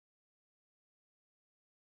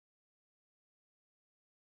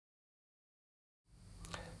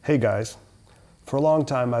Hey guys, for a long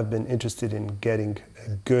time I've been interested in getting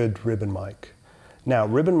a good ribbon mic. Now,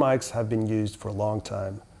 ribbon mics have been used for a long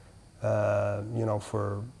time,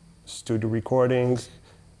 for studio recordings,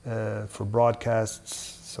 for broadcasts,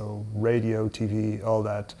 so radio, TV, all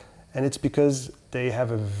that. And it's because they have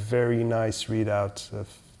a very nice readout of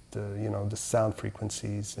the sound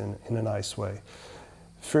frequencies in a nice way.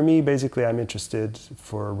 For me, basically, I'm interested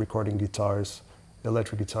for recording guitars,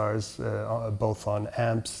 electric guitars, both on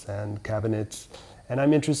amps and cabinets. And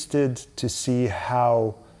I'm interested to see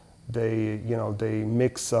how they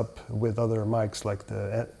mix up with other mics like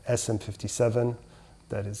the SM57,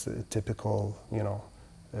 that is a typical,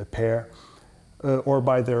 pair, or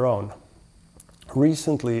by their own.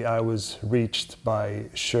 Recently, I was reached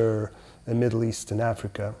by Shure Middle East and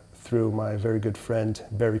Africa through my very good friend,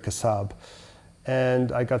 Abreu,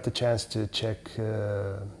 and I got the chance to check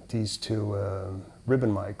these two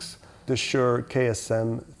ribbon mics, the Shure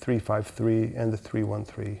KSM353 and the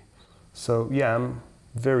 313. So yeah, I'm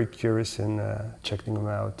very curious in checking them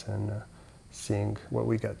out and seeing what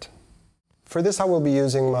we get. For this I will be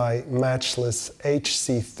using my Matchless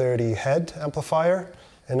HC30 head amplifier,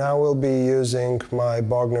 and I will be using my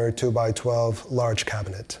Bogner 2x12 large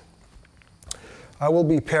cabinet. I will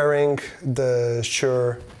be pairing the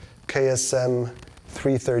Shure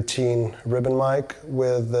KSM313 ribbon mic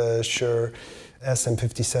with the Shure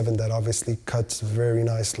SM57 that obviously cuts very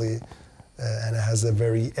nicely and it has a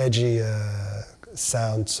very edgy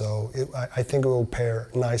sound, so I think it will pair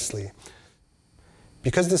nicely.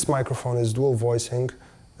 Because this microphone is dual voicing,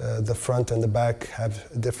 the front and the back have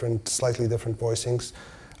slightly different voicings.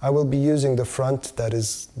 I will be using the front, that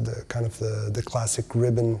is the classic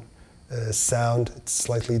ribbon sound. It's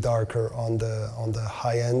slightly darker on the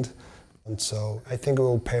high end, and so I think it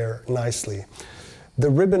will pair nicely. The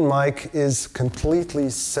ribbon mic is completely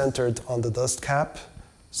centered on the dust cap,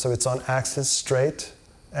 so it's on axis straight,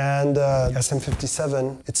 and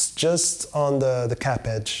SM57, it's just on the cap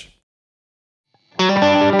edge.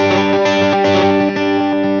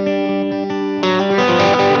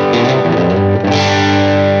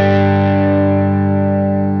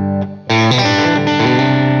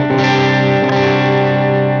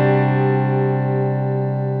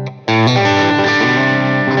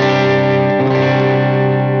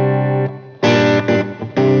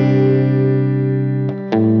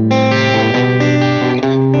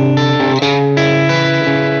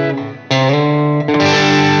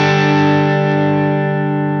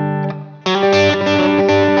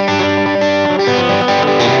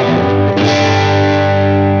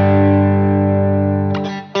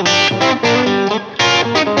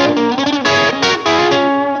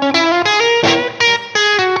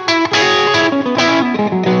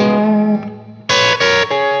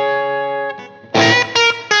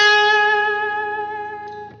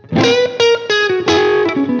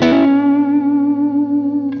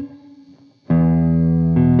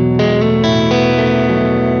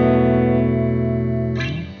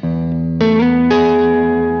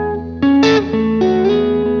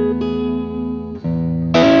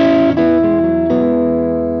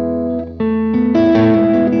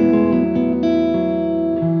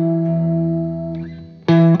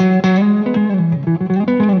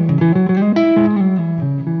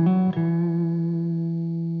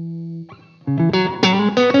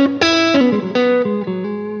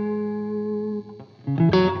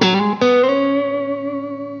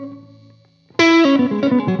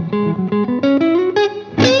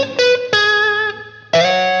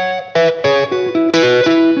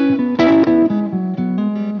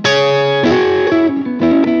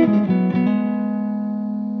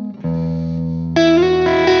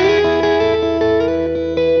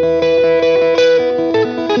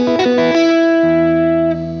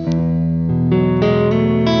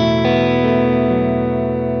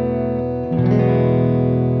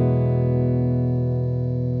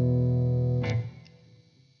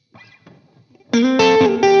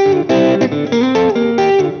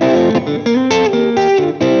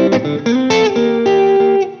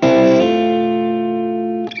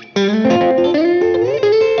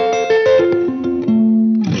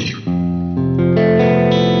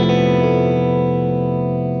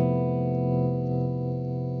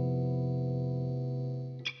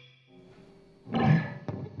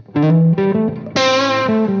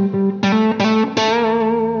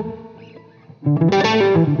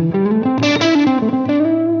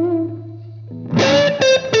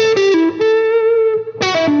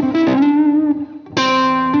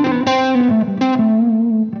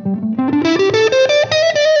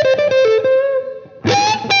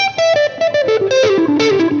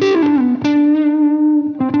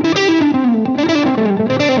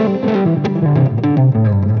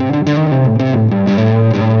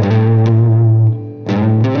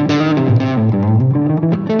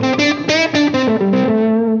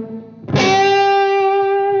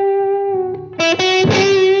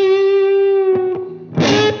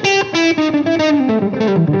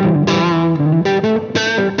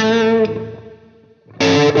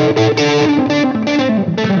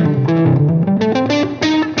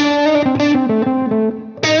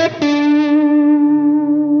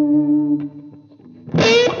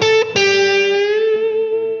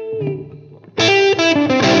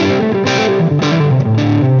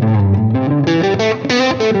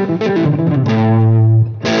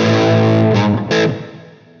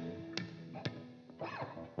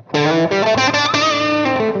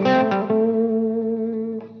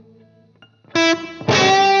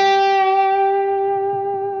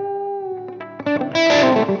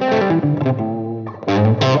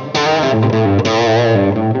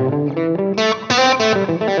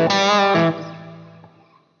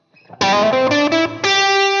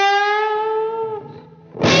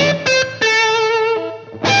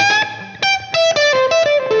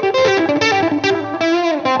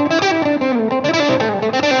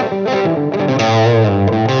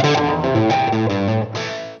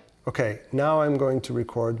 Okay, now I'm going to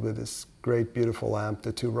record with this great, beautiful amp,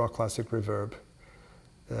 the 2 Rock Classic Reverb.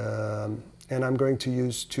 And I'm going to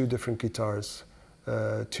use 2 different guitars,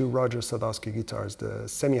 2 Roger Sadowsky guitars, the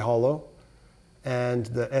semi-hollow and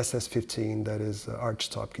the SS15, that is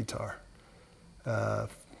archtop guitar.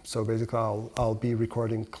 So basically I'll be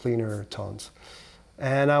recording cleaner tones.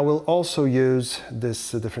 And I will also use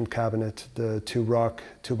this different cabinet, the 2 Rock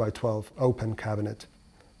 2x12 open cabinet.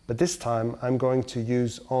 But this time I'm going to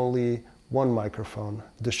use only one microphone,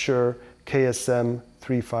 the Shure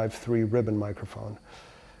KSM353 ribbon microphone.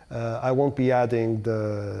 I won't be adding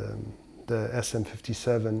the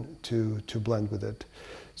SM57 to blend with it.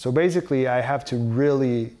 So basically I have to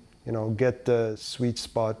really, get the sweet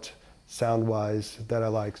spot sound-wise that I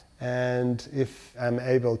like. And if I'm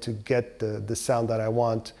able to get the sound that I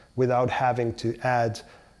want without having to add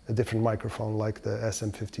a different microphone like the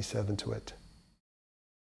SM57 to it.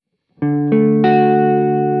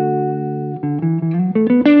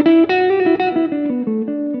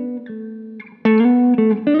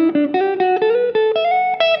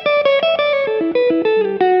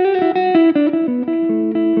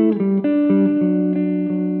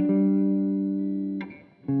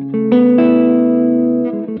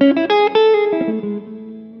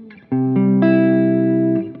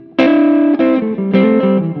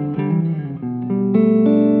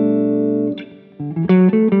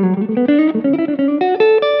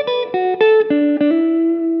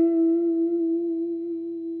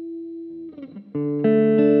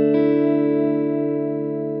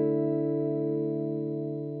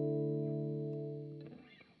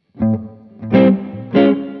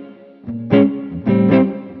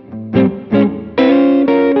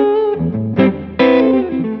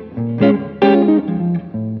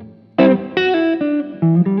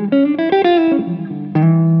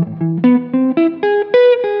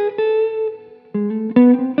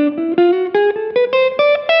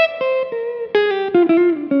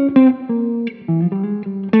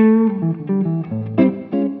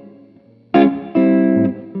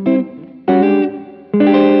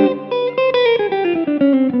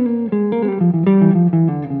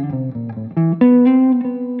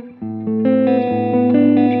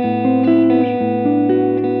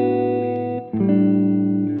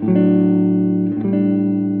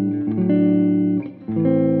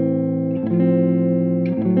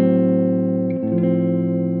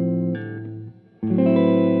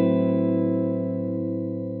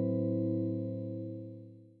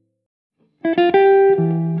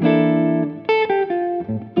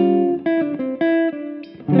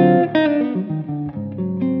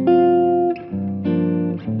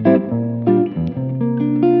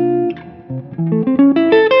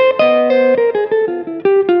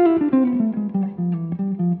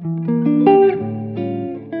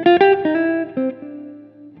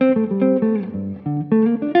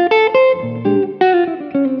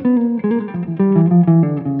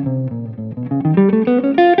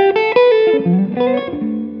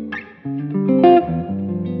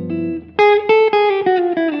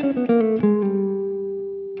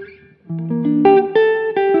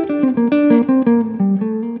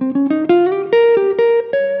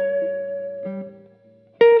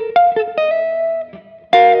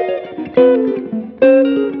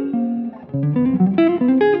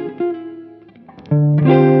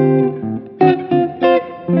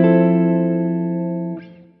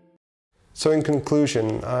 So in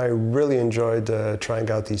conclusion, I really enjoyed trying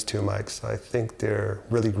out these 2 mics. I think they're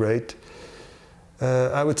really great.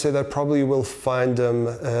 I would say that probably will find them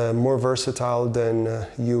more versatile than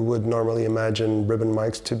you would normally imagine ribbon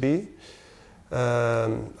mics to be.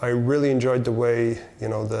 I really enjoyed the way,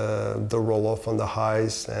 the roll-off on the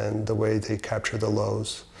highs and the way they capture the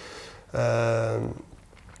lows. The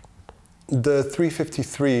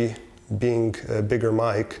 353, being a bigger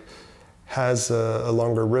mic, has a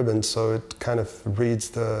longer ribbon, so it kind of reads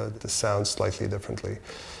the sound slightly differently.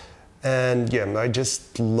 And yeah, I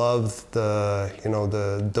just love the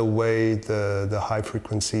way the high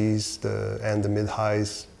frequencies and the mid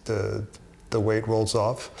highs, the way it rolls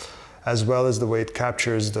off, as well as the way it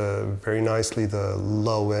captures very nicely the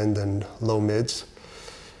low end and low mids.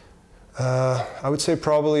 I would say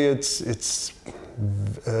probably it's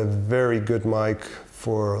a very good mic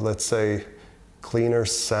for, let's say, cleaner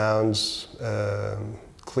sounds,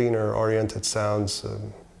 cleaner oriented sounds,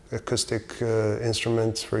 acoustic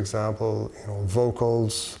instruments, for example,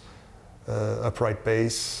 vocals, upright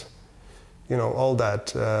bass, all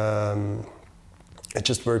that. It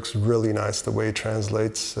just works really nice the way it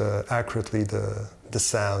translates accurately the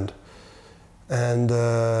sound. And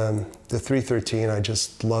the 313, I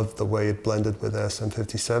just loved the way it blended with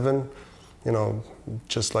SM57,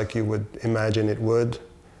 just like you would imagine it would.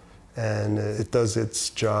 And it does its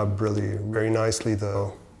job really very nicely,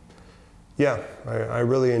 though. Yeah, I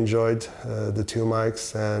really enjoyed the two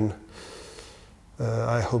mics, and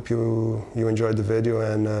I hope you enjoyed the video,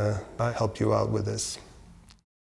 and I helped you out with this.